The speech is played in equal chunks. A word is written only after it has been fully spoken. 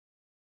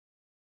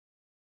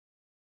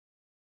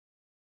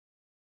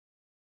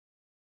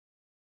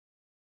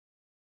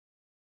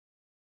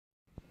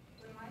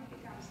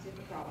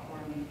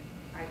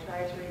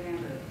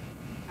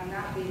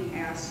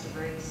asked to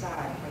break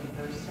aside for the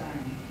first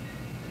time.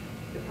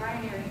 The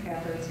pioneering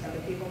efforts of the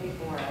people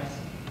before us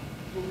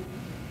who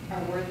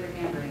are worth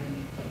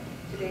remembering.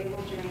 Today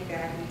we'll journey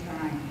back in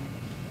time,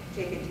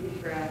 take a deep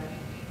breath,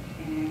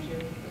 and enter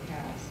the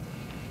past.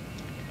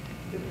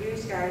 The blue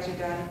skies are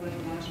dotted with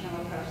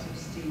marshmallow puffs of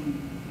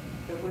steam.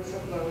 The whistle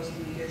blows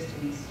in the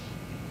distance.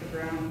 The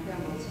ground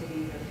trembles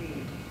beneath our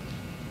feet.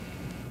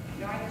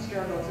 Knowing the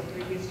struggles of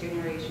previous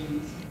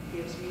generations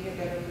gives me a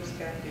better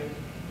perspective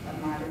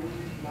of modern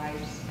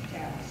life's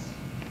tasks.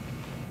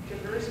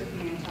 Traverse with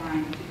me in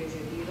time to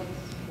visit Eagle's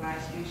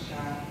Blacksmith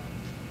Shop,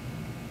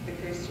 the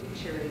Christian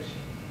Church,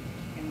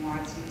 and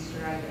Watson's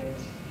Dry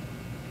Goods.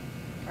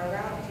 Our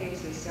route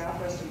takes us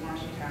southwest of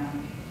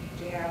Marshalltown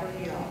to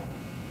Haverhill,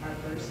 our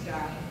first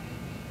stop,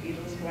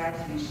 Eagle's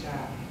Blacksmith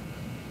Shop.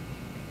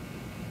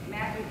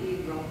 Matthew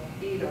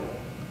Eagle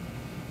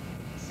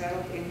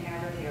settled in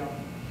Haverhill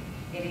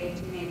in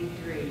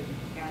 1883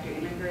 after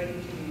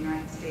immigrating to the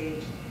United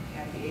States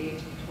at the age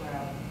of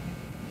 12.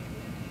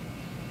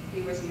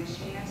 He was a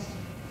machinist,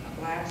 a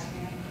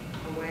blacksmith,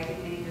 a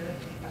wagon maker,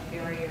 a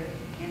farrier,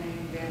 and an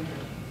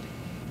inventor.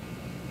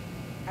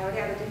 I would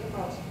have a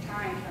difficult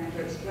time trying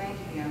to explain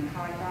to him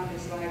how I found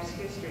his life's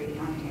history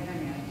on the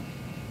internet,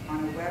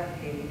 on a web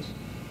page,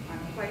 on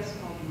a place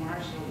called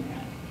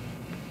MarshallNet.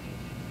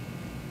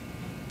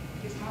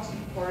 His most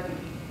important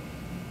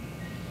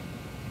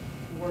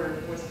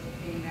word was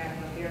being that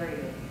of a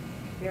farrier.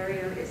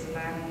 Farrier is a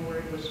Latin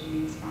word which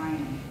means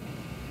iron.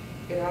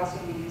 It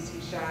also means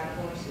he shod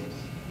horses.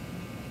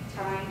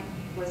 Time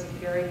was a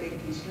very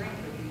big constraint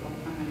for people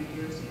 100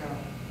 years ago,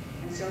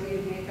 and so he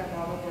would make up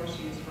all the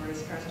horseshoes for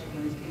his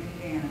customers in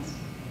advance,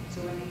 so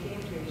when they came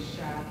to his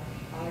shop,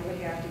 all he would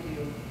have to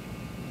do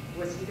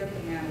was heat up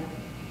the metal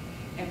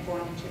and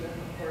form it to the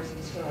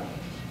horse's hoof.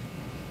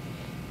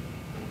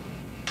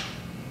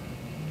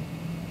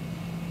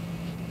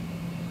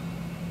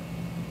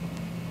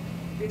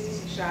 This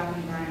is a shop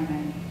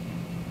environment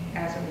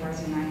as it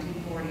was in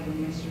 1940 when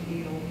Mr.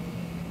 Eagle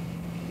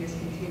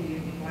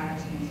discontinued the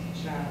blacksmith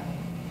shop.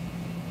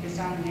 It's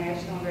on the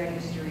National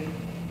Registry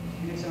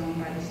and is owned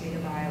by the state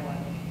of Iowa.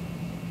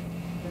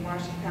 The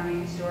Marshall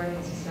County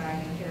Historical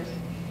Society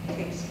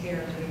takes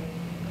care of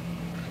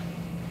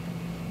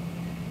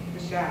the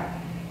shop.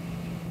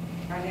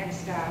 Our next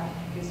stop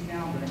is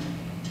Melbourne.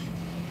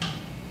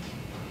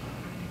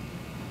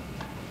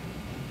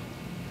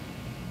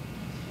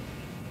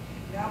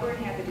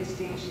 Melbourne had the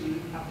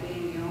distinction of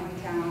being the only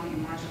town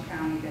in Marshall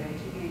County that had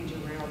two major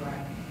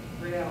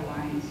rail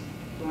lines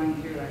going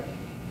through it,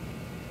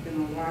 the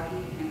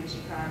Milwaukee and the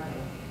Chicago.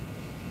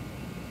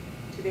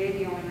 Today,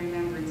 the only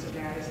remembrance of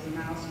that is the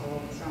mouse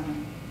hole that's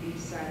on the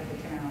east side of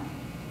the town.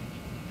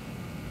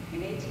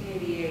 In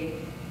 1888,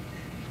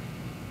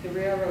 the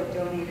railroad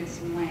donated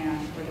some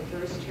land for the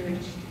first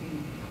church to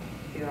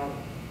be built.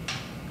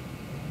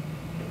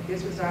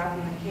 This was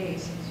often the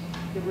case.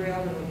 The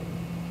railroad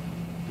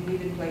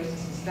needed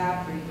places to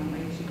stop frequently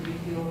to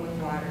refuel with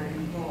water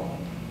and coal.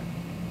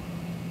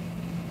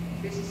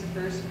 This is the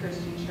first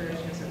Christian church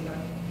as it looked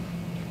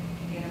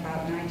in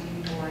about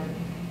 1940.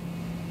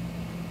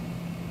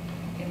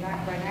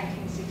 By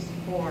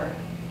 1964,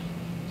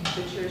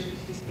 the church was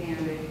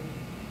disbanded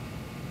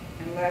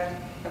and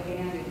left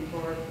abandoned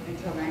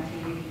until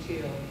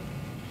 1982.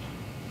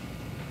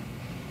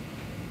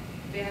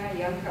 Then a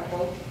young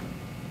couple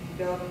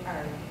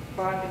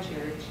bought the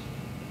church.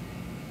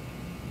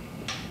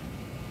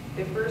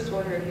 Their first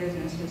order of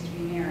business was to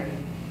be married,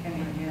 and they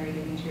were married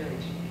in the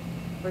church.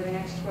 For the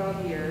next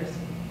 12 years,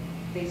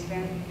 they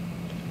spent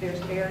their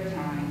spare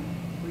time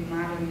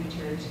remodeling the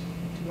church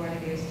to what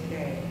it is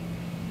today.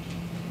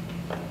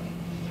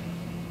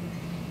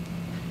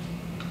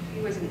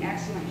 He was an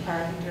excellent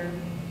carpenter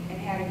and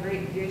had a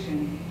great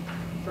vision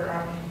for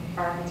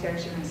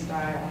architecture and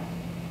style.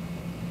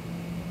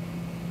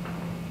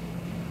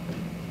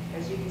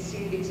 As you can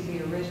see, these are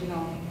the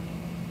original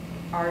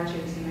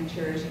arches in the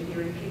church, and he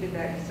repeated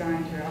that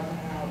design throughout the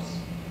house.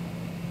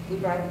 We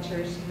bought the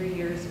church 3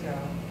 years ago,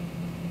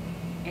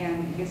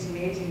 and it's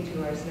amazing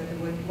to us that the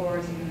wood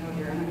floors, even though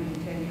they're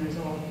 110 years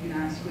old, do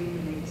not squeak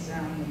and make a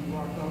sound when you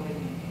walk over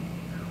them.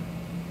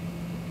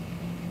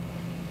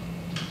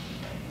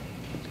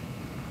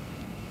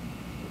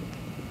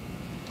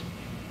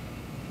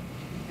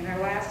 And our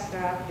last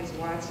stop is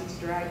Watson's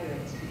Dry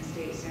Goods in the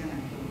State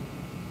Center.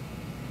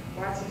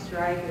 Watson's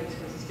Dry Goods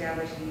was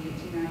established in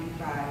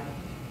 1895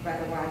 by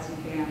the Watson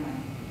family.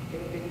 It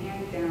had been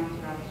handed down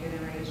throughout the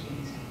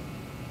generations.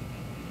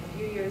 A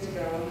few years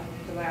ago,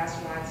 the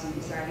last Watson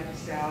decided to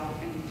sell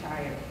and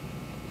retire.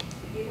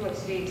 The people of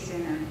State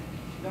Center,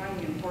 knowing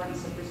the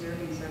importance of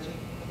preserving such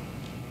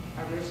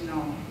an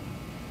original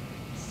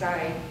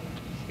site,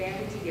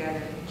 banded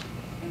together,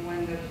 and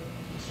when the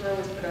store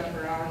was put up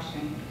for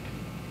auction,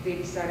 they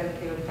decided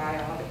that they would buy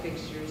all the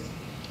fixtures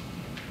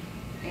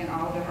and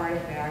all the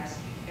artifacts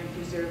and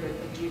preserve it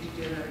for future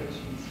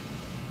generations.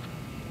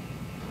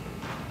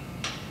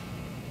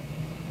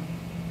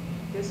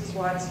 This is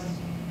Watson's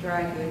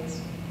Dry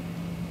Goods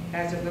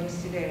as it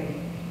looks today.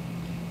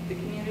 The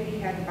community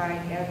had to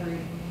buy every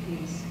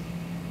piece.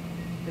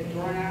 the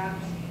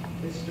doorknobs,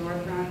 the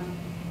storefront,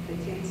 the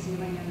tin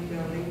ceiling in the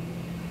building,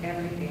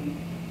 everything.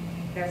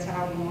 That's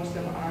how most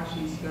of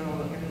auctions go.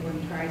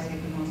 Everyone tries to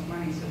get the most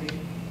money, so they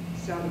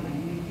sell the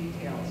minute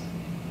details.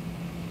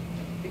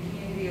 The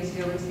community is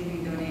still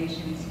receiving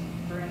donations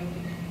for any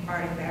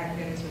artifact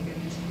that is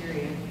within this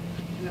period.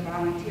 And the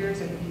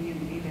volunteers of the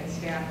community that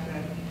staff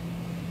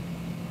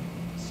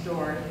the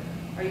store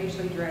are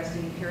usually dressed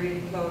in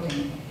period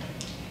clothing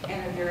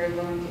and are very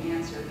willing to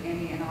answer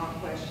any and all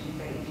questions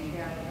that you may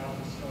have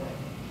about the store.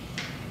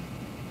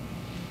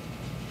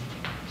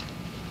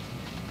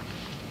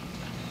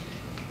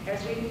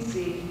 As we can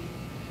see,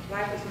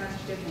 life was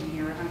much different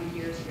here 100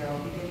 years ago,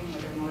 beginning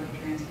with our mode of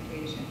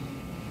transportation.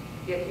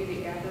 Yet through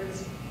the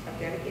efforts of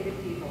dedicated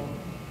people,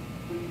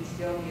 we can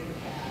still view the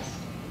past.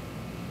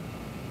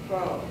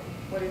 Quote,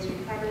 what is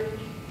recovered,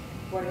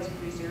 what is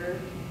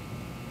preserved,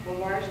 will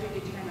largely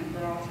determine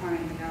for all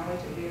time the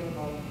knowledge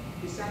available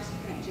to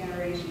subsequent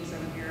generations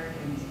of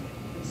Americans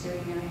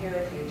concerning our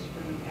heritage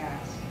from the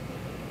past.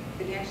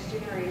 The next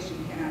generation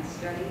cannot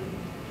study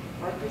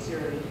or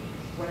preserve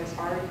what has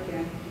already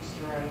been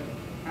destroyed,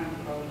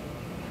 unquote,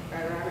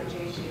 by Robert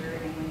J. Shearer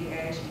and Wendy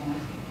Ashmore,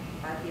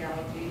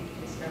 Archaeology,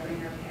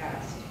 Discovering Our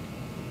Past.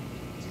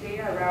 Today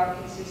our route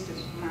consists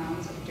of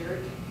mounds of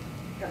dirt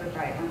covered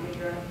by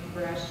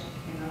underbrush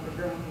and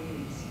overgrown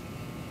weeds.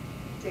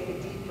 Take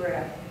a deep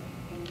breath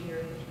and hear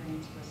the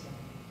train's whistle.